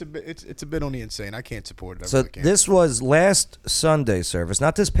 It's a bit on the insane. I can't support it. I So really can't. this was last Sunday service,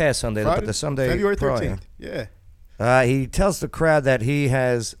 not this past Sunday, Friday, but the Sunday February prior. 13th. Yeah. He tells the crowd that he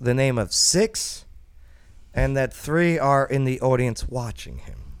has the name of 6 and that 3 are in the audience watching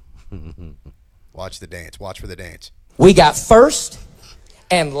him. Watch the dance. Watch for the dance. We got first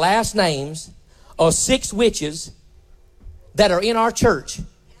and last names of 6 witches that are in our church.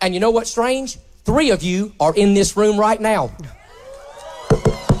 And you know what's strange? 3 of you are in this room right now.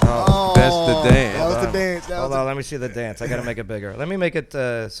 That's the dance. That was the dance. Hold on, let me see the dance. I got to make it bigger. Let me make it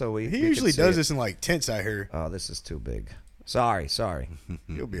so we. He we usually can see does it. this in like tents, I hear. Oh, this is too big. Sorry.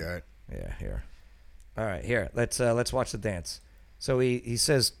 You'll be all right. Yeah, here. All right, here. Let's watch the dance. So he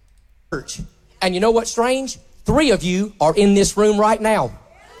says, church. And you know what's strange? 3 of you are in this room right now.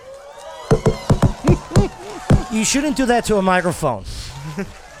 you shouldn't do that to a microphone.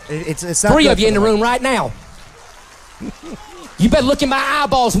 It's not 3 good of you for in the room right now. You better look in my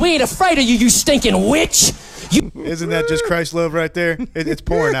eyeballs. We ain't afraid of you, you stinking witch. Isn't that just Christ's love right there? It's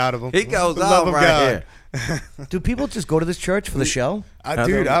pouring out of him. He goes The off love of right God. here. Do people just go to this church for the show? I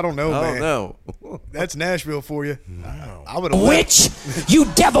don't know, man. No. That's Nashville for you. I would have Witch, you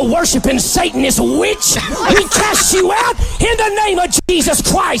devil worshiping Satanist witch, we cast you out in the name of Jesus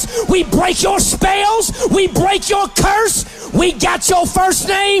Christ. We break your spells, we break your curse. We got your first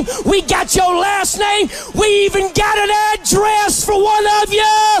name, we got your last name, we even got an address for one of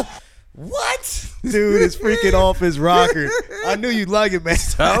you. What? Dude, it's freaking off his rocker. I knew you'd like it, man.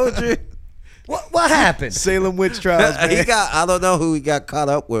 Told you. What happened? Salem witch trials, man. I don't know who he got caught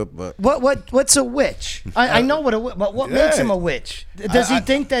up with, but What's a witch? I know what a witch, but what makes him a witch? Does he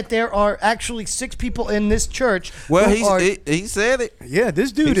think that there are actually 6 people in this church? Well, he said it. Yeah,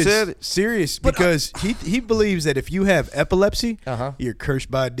 this dude is serious because he believes that if you have epilepsy, you're cursed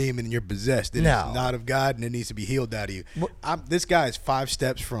by a demon and you're possessed. It's not of God and it needs to be healed out of you. This guy is 5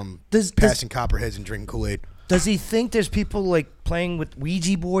 steps from passing copperheads and drinking Kool-Aid. Does he think there's people like playing with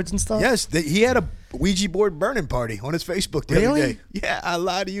Ouija boards and stuff? Yes, he had a Ouija board burning party on his Facebook the other day. Yeah, I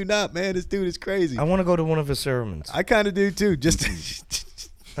lie to you not, man. This dude is crazy. I want to go to one of his sermons. I kind of do too. Just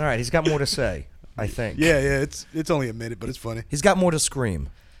all right, he's got more to say, I think. Yeah, it's only a minute, but it's funny. He's got more to scream.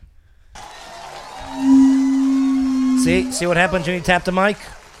 See what happened when you tapped the mic?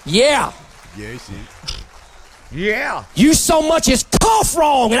 Yeah. Yeah, you see. Yeah. You so much as cough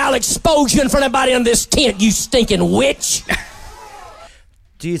wrong, and I'll expose you in front of everybody in this tent, you stinking witch.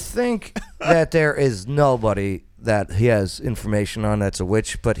 Do you think that there is nobody that he has information on that's a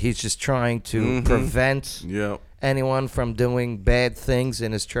witch, but he's just trying to prevent anyone from doing bad things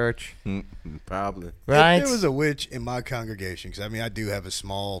in his church? Probably. Right? If there was a witch in my congregation, because, I do have a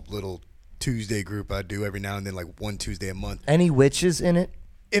small little Tuesday group I do every now and then, like one Tuesday a month. Any witches in it?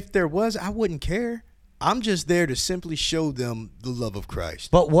 If there was, I wouldn't care. I'm just there to simply show them the love of Christ.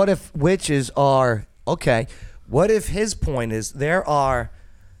 But what if witches are okay? What if his point is there are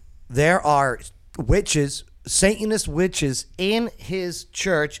witches, Satanist witches in his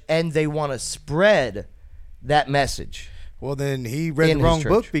church, and they want to spread that message? Well, then he read the wrong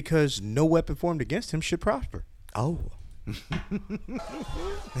book because no weapon formed against him should prosper. Oh.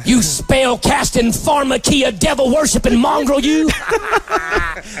 You spell-casting pharmakia devil-worshipping mongrel, you.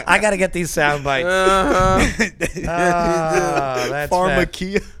 I got to get these sound bites. That's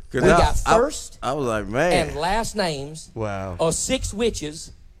pharmakia. We got first I was like, man. and last names wow. of 6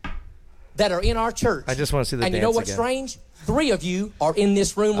 witches that are in our church. I just want to see the and dance you know what's again. strange? 3 of you are in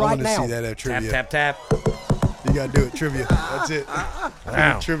this room right now. I want to see that at trivia. Tap, tap, tap. You got to do it, trivia. That's it.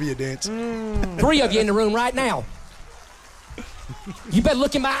 Wow. Trivia dance. 3 of you in the room right now. You better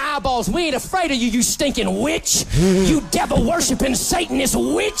look in my eyeballs. We ain't afraid of you, you stinking witch. You devil-worshiping Satanist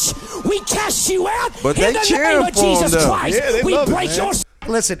witch. We cast you out But in they the cheering name of for him, Jesus though. Christ. Yeah, they we love it, break man. your...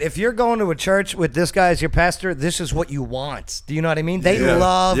 Listen, if you're going to a church with this guy as your pastor, this is what you want. Do you know what I mean? They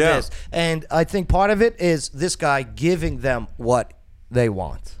love this. And I think part of it is this guy giving them what they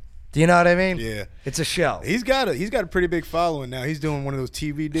want. Do you know what I mean? Yeah. It's a show. He's got a pretty big following now. He's doing one of those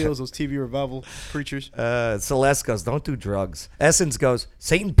TV deals, those TV revival preachers. Celeste goes, don't do drugs. Essence goes,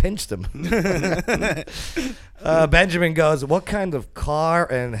 Satan pinched him. Benjamin goes, what kind of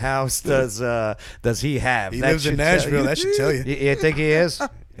car and house does he have? He lives in Nashville. That should tell you. You think he is? Yeah,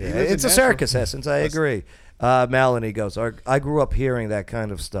 it's a circus, Essence. I agree. Melanie goes, I grew up hearing that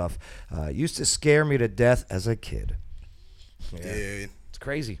kind of stuff. Used to scare me to death as a kid. Yeah. It's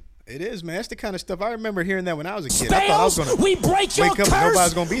crazy. It is, man. That's the kind of stuff I remember hearing that when I was a kid. Spells, I thought I was going to we break your wake up curse. and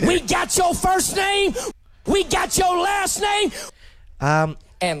nobody's going to be there. We got your first name. We got your last name.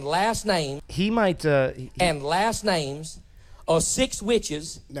 And last name. He might. And last names of 6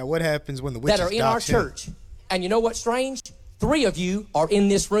 witches. Now, what happens when the witches that are in our dox him? church? And you know what's strange? 3 of you are in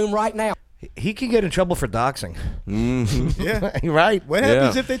this room right now. He can get in trouble for doxing. Yeah. Right. What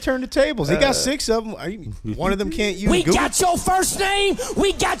happens if they turn the tables? He got 6 of them. One of them can't use We Google. got your first name.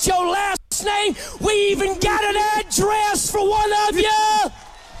 We got your last name. We even got an address for one of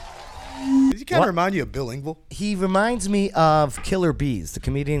you. Does he kind of remind you of Bill Engvall? He reminds me of Killer Bees, the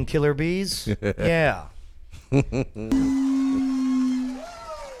comedian Killer Bees. Yeah.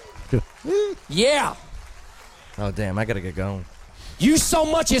 Yeah. Oh, damn. I got to get going. You so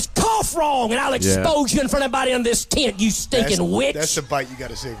much as cough wrong, and I'll expose you in front of everybody in this tent, you stinking witch. That's the bite you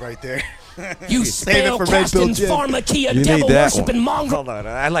got to say right there. You spell-casting pharmakia devil-worshipping mongrel. Hold on,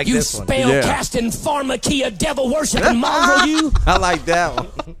 I like you this one. You spell-casting pharmakia devil-worshipping mongrel, you. I like that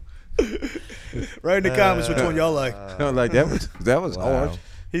one. Write in the comments which one y'all like. Like that was orange.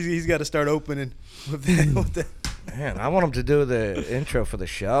 He's got to start opening with that. Man, I want him to do the intro for the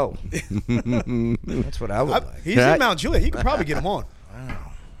show. That's what I would like. He's in Mount Juliet. You can probably get him on.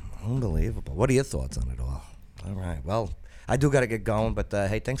 Wow. Unbelievable. What are your thoughts on it all? All right. Well, I do got to get going, but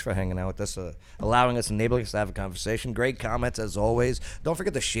hey, thanks for hanging out with us, allowing us, enabling us to have a conversation. Great comments as always. Don't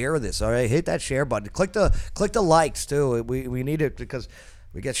forget to share this. All right, hit that share button. Click the likes too. We need it because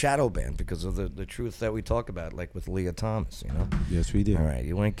we get shadow banned because of the truth that we talk about, like with Leah Thomas. You know. Yes, we do. All right,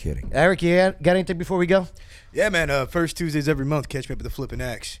 you ain't kidding. Eric, you got anything before we go? Yeah, man. First Tuesdays every month. Catch me up at the Flippin'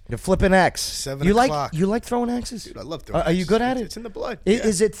 Axe. The Flippin' Axe. 7 you o'clock. You like throwing axes? Dude, I love throwing. Are you good at it? It's in the blood.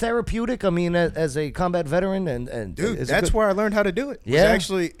 Is it therapeutic? I mean, as a combat veteran, and dude, that's where I learned how to do it. Yeah, was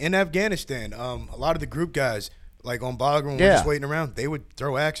actually in Afghanistan. A lot of the group guys, like on Bagram, were just waiting around. They would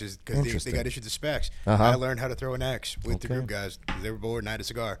throw axes because they got issued the specs. I learned how to throw an axe with the group guys. They were bored and I had a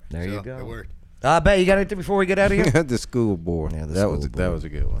cigar. There you go. It worked. Bet you got anything before we get out of here? The school board. Yeah, that was a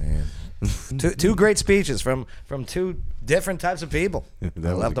good one. Man. two great speeches from two different types of people. I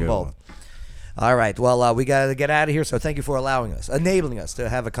love them both. All right. Well, we got to get out of here. So thank you for enabling us to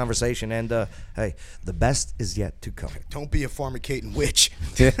have a conversation. And hey, the best is yet to come. Don't be a fornicating witch.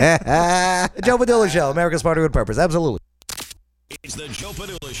 The Joe Padula Show, America's Party with Purpose. Absolutely. It's the Joe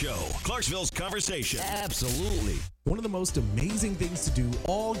Padula Show, Clarksville's conversation. Absolutely. One of the most amazing things to do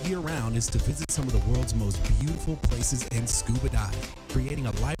all year round is to visit some of the world's most beautiful places and scuba dive, creating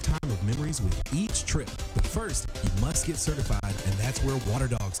a lifetime of memories with each trip. But first, you must get certified, and that's where Water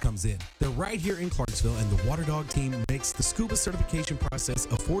Dogs comes in. They're right here in Clarksville, and the Water Dog team makes the scuba certification process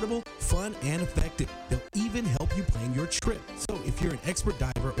affordable, fun, and effective. They'll even help you plan your trip. So if you're an expert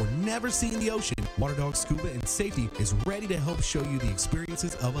diver or never seen the ocean, Water Dog Scuba and Safety is ready to help show you the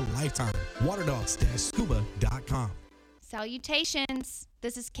experiences of a lifetime. waterdogs-scuba.com. Salutations!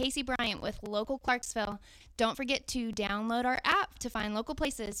 This is Casey Bryant with Local Clarksville. Don't forget to download our app to find local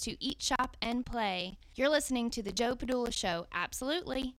places to eat, shop, and play. You're listening to The Joe Padula Show. Absolutely.